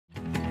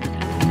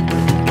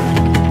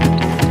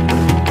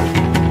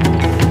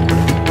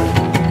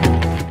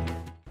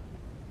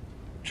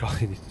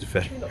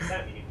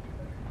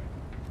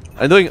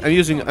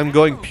I'm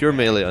going pure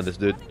melee on this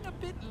dude.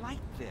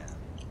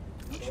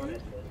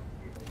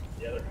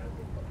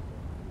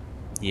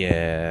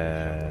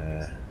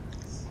 Yeah.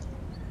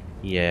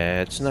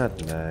 Yeah, it's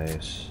not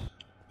nice.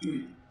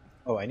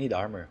 Oh, I need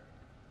armor.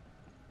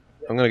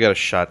 I'm gonna get a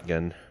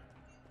shotgun.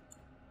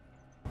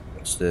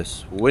 What's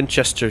this?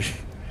 Winchester.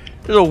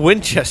 There's a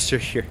Winchester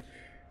here.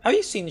 Have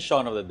you seen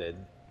Shaun of the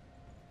Dead?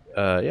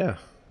 Yeah.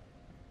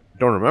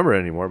 Don't remember it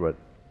anymore, but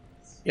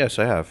yes,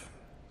 I have.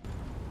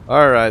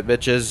 Alright,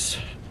 bitches.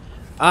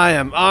 I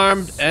am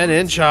armed and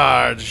in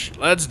charge.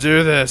 Let's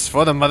do this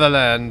for the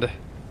motherland.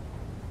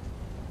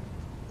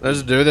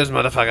 Let's do this,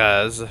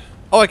 motherfuckers.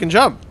 Oh, I can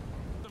jump.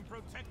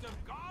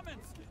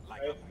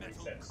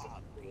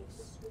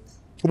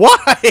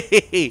 Why?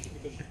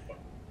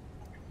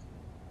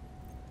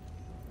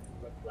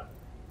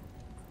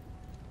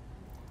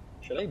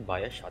 Should I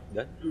buy a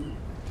shotgun?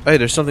 Hey,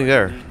 there's something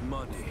there.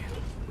 I'm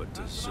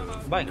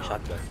buying a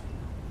shotgun.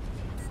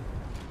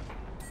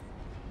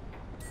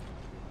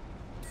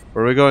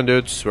 Where are we going,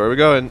 dudes? Where are we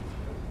going?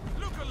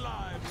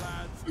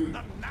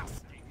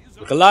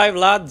 Look alive,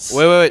 lads!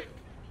 Wait, wait, wait.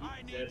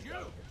 I need you to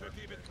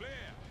keep it clear.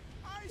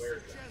 I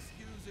suggest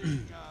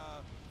using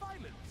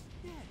violence.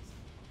 Yes.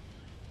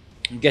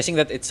 I'm guessing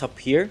that it's up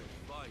here.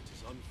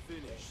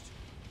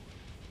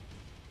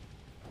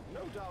 No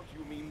doubt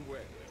you mean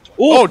where.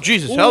 Oh,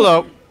 Jesus,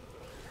 hello.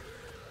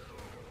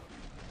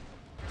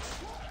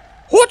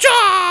 Whatcha,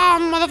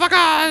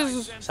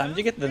 motherfuckers! Sam, did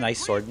you get the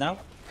nice sword now?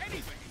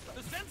 Anyway,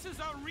 the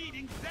sensors are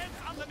reading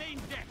Zeds on the main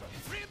deck.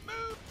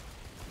 Remove.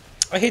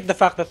 I hate the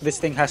fact that this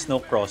thing has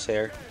no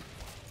crosshair.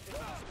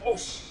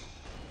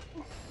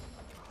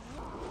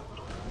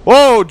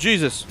 Whoa,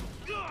 Jesus.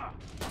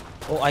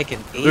 Oh, I can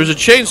aim. There's a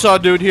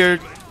chainsaw dude here.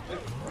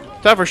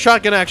 Time for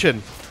shotgun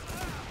action.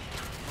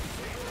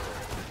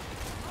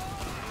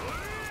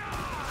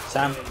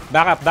 Sam,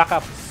 back up, back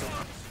up.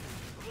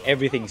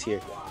 Everything's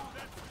here.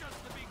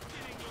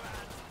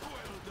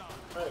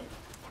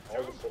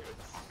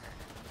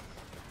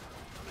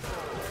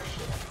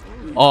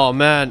 Oh,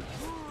 man.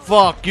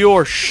 Fuck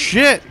your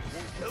shit.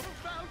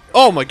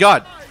 Oh, my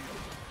God.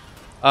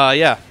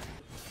 Yeah.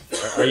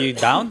 Are you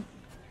down?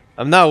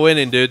 I'm not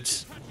winning,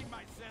 dudes.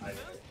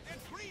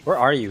 Where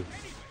are you?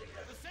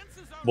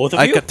 Both of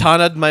I you?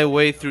 katana'd my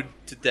way through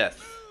to death.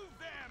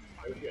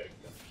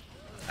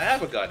 I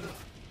have a gun.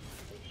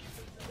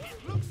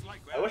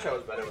 I wish I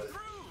was better with it.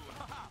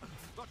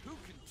 But who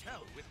can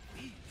tell with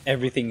these?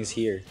 Everything's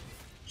here.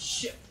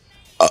 Shit.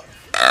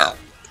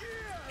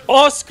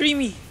 Oh,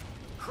 screamy!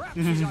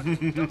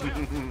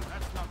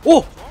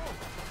 Oh!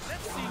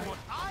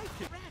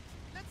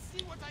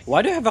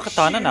 Why do I have a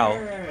katana now?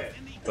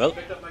 Well,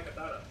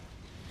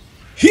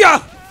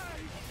 here!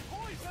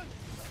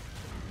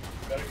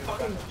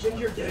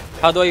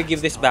 How do I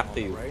give this back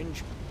to you?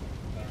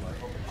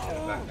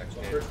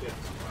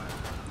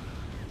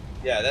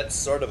 Yeah, that's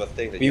sort of a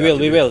thing that We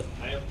will.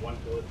 I have one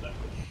bullet left.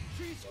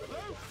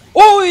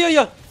 Oh,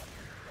 yeah.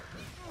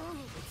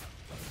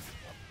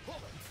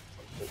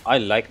 I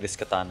like this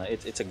katana.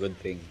 It's a good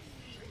thing.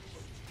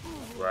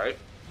 Right?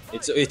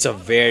 It's a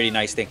very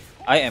nice thing.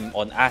 I am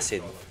on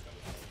acid.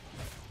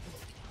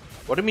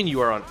 What do you mean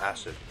you are on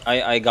acid?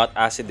 I got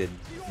acided.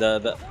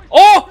 The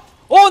oh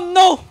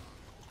no!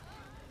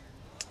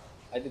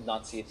 I did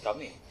not see it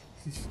coming.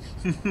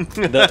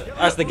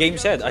 As the game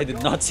said, I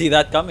did not see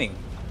that coming.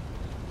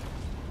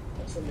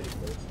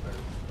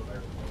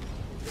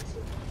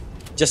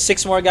 Just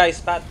 6 more guys,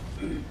 Pat.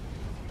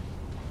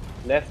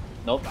 Left.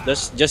 Nope.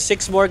 There's just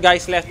 6 more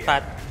guys left,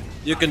 Pat.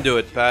 You can do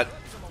it, Pat.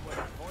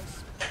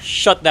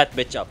 Shut that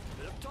bitch up.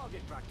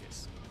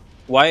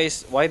 Why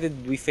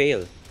did we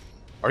fail?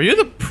 Are you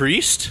the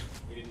priest?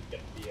 We didn't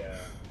get the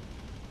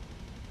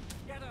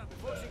Get her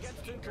before she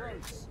gets too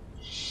close.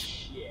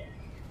 shit.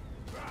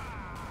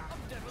 Up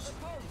there with the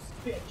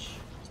post. Bitch.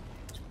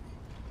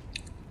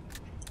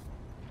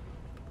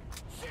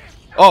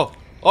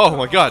 Oh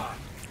my God.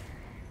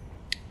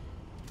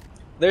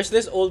 There's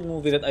this old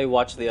movie that I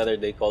watched the other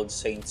day called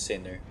Saint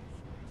Sinner.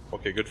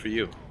 Okay, good for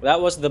you.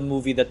 That was the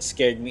movie that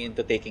scared me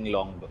into taking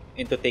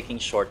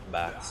short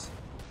baths.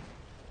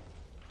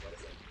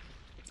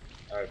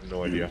 I have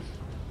no idea.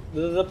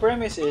 The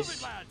premise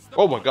is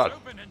Oh my God.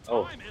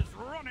 Oh. Time is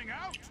running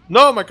out.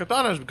 No, my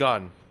katana's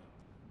gone.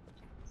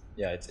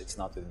 yeah, it's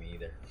not with me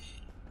either.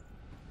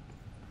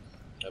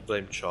 I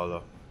blame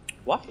Cholo.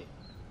 Why?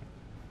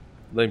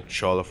 Blame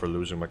Cholo for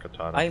losing my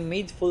katana. I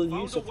made full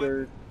use of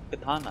your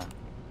katana.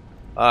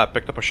 I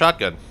picked up a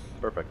shotgun.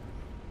 Perfect.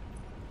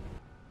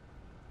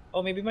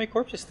 Oh, maybe my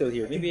corpse is still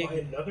here. Maybe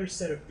Buy another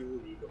set of dual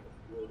eagle.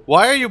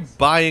 Why are you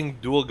buying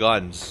dual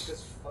guns?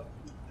 Just fuck.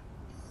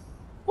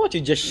 what? You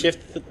just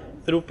shift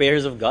through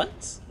pairs of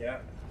guns? Yeah.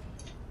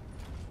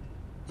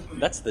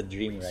 That's the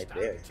dream right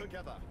there.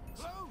 Together.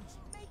 Clothes,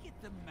 make it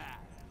the man.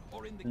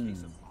 Or in the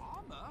case of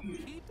armor,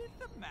 keep it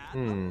the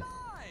man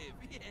alive.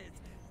 Yes,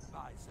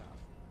 buy some.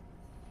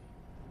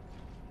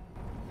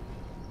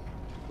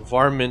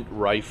 Varmint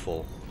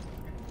rifle.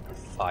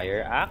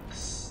 Fire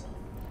axe.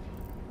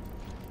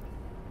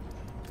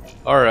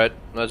 Alright,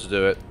 let's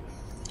do it.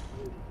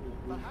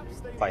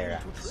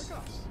 Fire ants.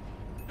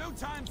 No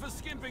time for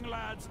skimping,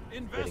 lads.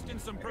 Invest in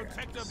some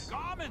protective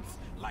garments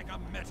like a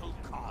metal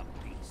cod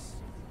piece.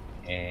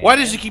 And Why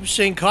does he keep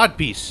saying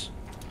codpiece?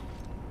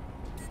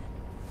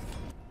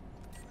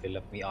 fill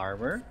up me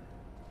armor?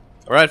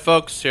 Alright,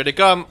 folks, here they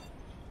come.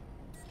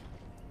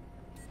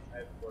 I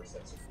have 4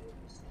 sets of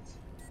rules.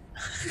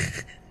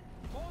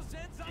 More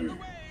Zeds on the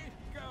way.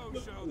 Go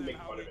show them make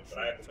how fun we of it, but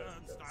I have treat the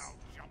best turnstile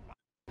jumper.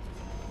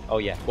 Oh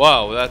yeah.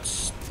 Wow,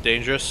 that's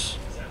dangerous.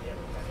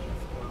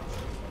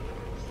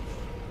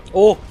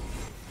 Oh!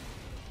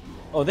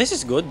 Oh, this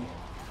is good.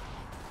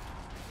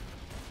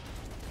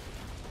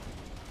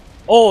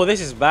 Oh, this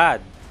is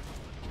bad.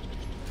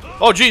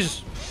 Oh,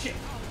 Jesus.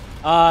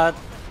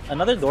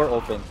 Another door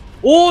open.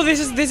 Oh, this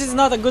is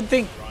not a good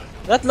thing.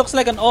 That looks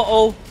like an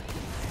uh-oh.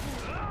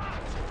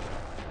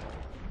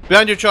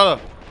 Behind you, Cholo.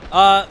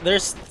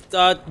 There's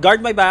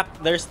guard my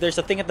back. There's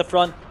a thing at the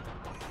front.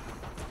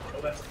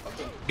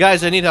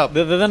 Guys, I need help.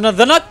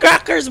 The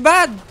nutcracker's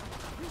bad.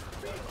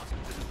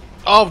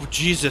 Oh,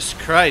 Jesus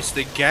Christ.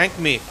 They ganked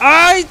me.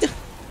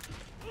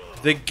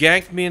 They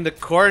ganked me in the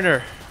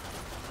corner.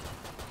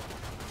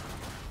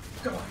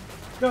 Come on,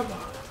 come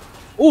on.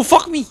 Oh,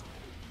 fuck me.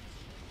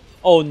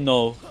 Oh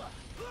no.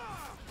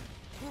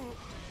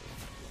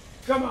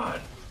 Come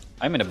on.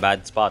 I'm in a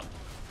bad spot.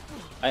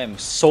 I am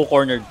so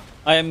cornered.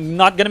 I am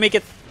not gonna make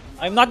it.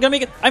 I'm not gonna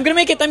make it. I'm gonna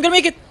make it. I'm gonna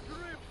make it.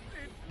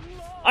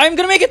 I'm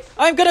gonna make it.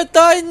 I'm gonna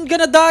die. I'm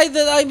gonna die.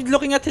 That I'm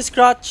looking at his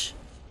crotch.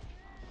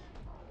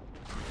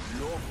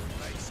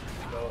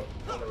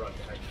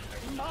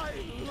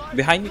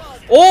 Behind me.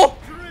 Oh!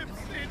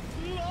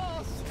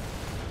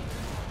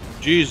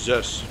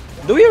 Jesus.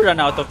 Do we run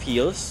out of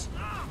heals?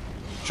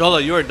 Cholo,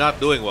 you are not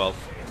doing well.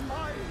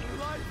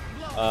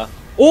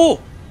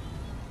 Oh!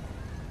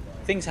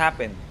 Things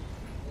happen.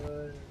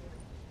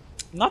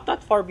 Not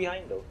that far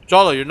behind though.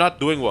 Cholo, you're not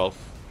doing well.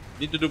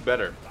 Need to do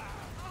better.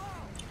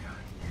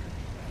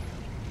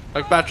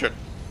 Like Patrick.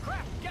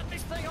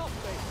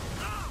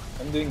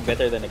 I'm doing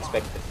better than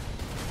expected.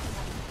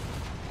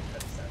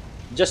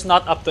 Just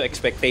not up to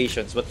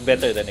expectations, but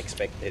better than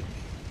expected.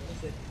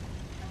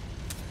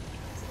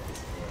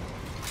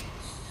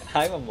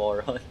 I'm a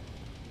moron.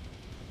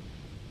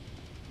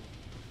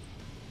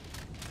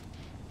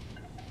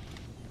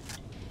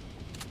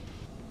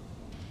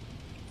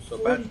 So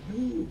 40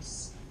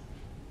 moves.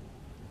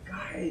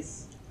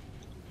 Guys.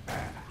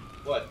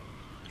 What?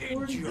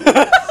 40 moves.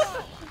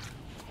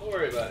 Don't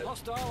worry about it.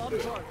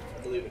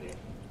 I believe in you.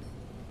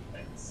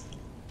 Thanks.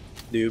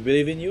 Do you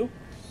believe in you?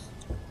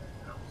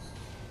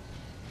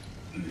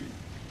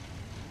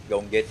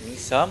 Go get me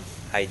some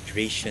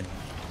hydration.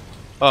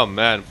 Oh,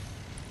 man.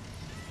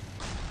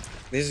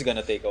 This is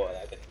gonna take a while,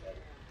 I can tell.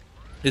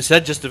 His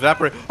head just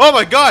evaporated. Oh,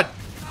 my God!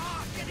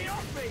 Get it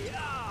off me!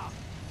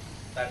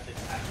 Way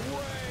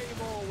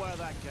more where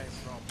that came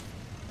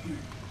from.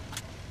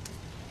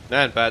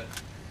 Man, Pat.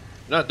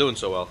 You're not doing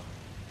so well.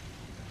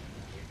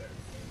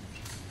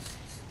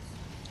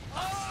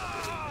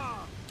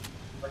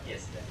 Fuck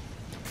yes, then.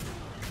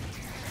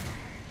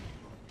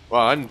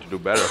 Wow, I need to do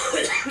better.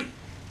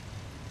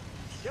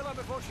 Kill her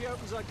before she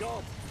opens her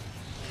gob.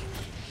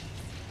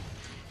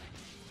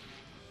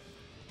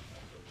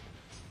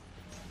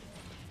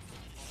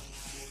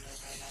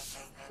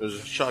 There's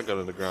a shotgun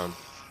on the ground.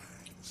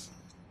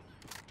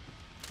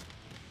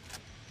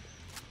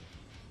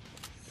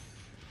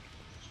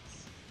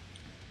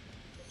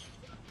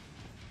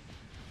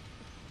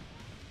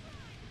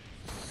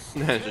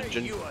 That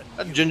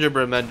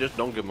gingerbread man just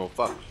don't give him a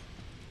fuck.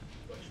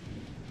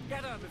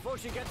 Get her before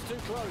she gets too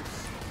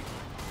close.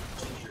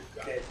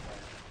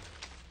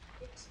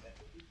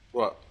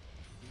 What?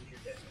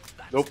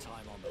 Nope.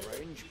 Time on the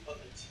range.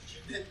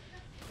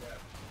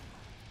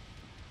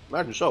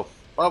 Imagine so.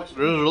 Well,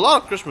 there's a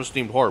lot of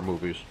Christmas-themed horror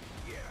movies.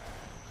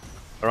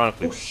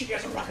 Ironically. Oh shit, he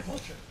has a rocket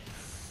launcher.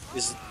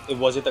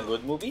 Was it a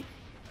good movie?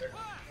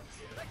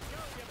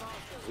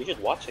 We should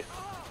watch it.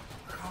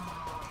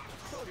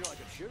 Told you I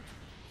could shoot.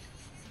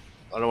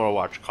 I don't want to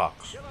watch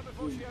cocks. Kill her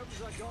before she opens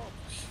her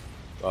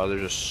gob.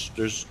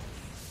 There's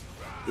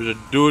a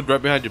dude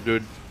right behind you,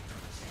 dude.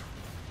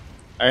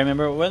 I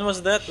remember, when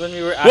was that? When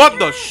we were at What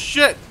the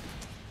shit?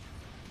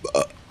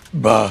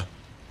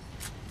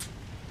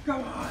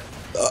 Come on.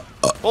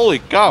 Holy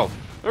cow!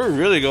 They're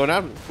really going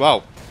after.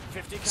 Wow,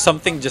 50 cal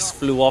something just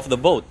flew off the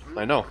boat.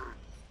 I know.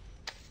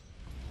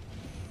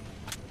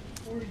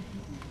 40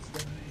 moves,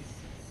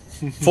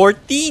 guys.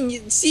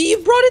 14! See, you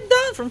brought it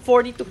down from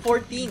 40 to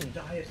 14. Die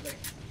at like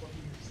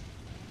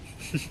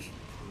 20 years.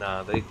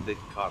 Nah, they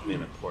caught me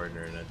in a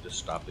corner and it just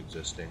stopped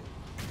existing.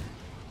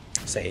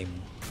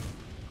 Same.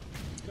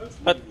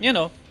 But, you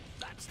know,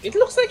 it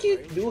looks like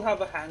you do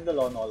have a handle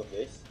on all of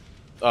this.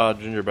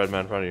 Gingerbread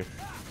man in front of you.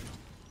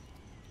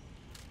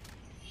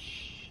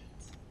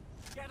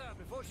 Get her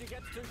before she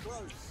gets too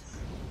close.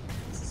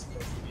 This is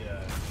supposed to be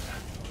a...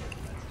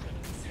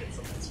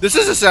 This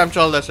is a Sam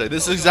Cholo essay.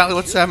 This is exactly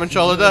what Sam and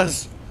Cholo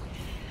does.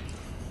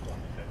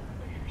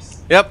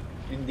 Yep.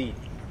 Indeed.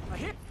 A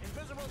hit.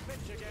 Invisible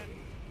pitch again.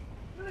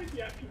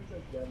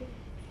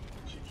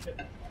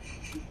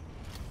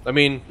 I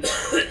mean,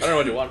 I don't know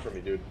what you want from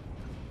me, dude.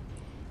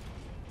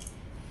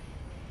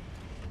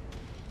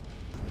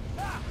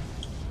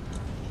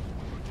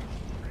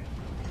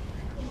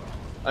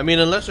 I mean,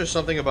 unless there's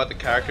something about the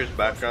characters'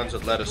 backgrounds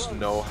that let us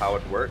know how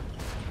it worked,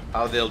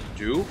 how they'll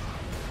do.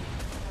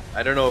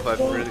 I don't know if I've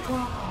really...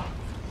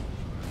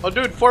 Oh,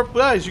 dude, 4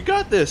 guys, you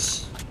got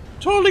this!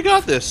 Totally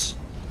got this!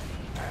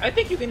 I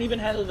think you can even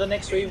handle the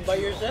next wave by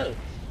yourself.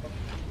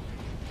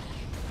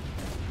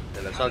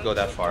 Yeah, let's not go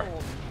that far.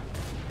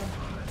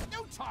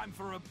 No time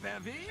for a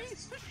bevy.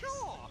 For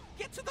sure.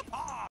 Get to the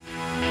park.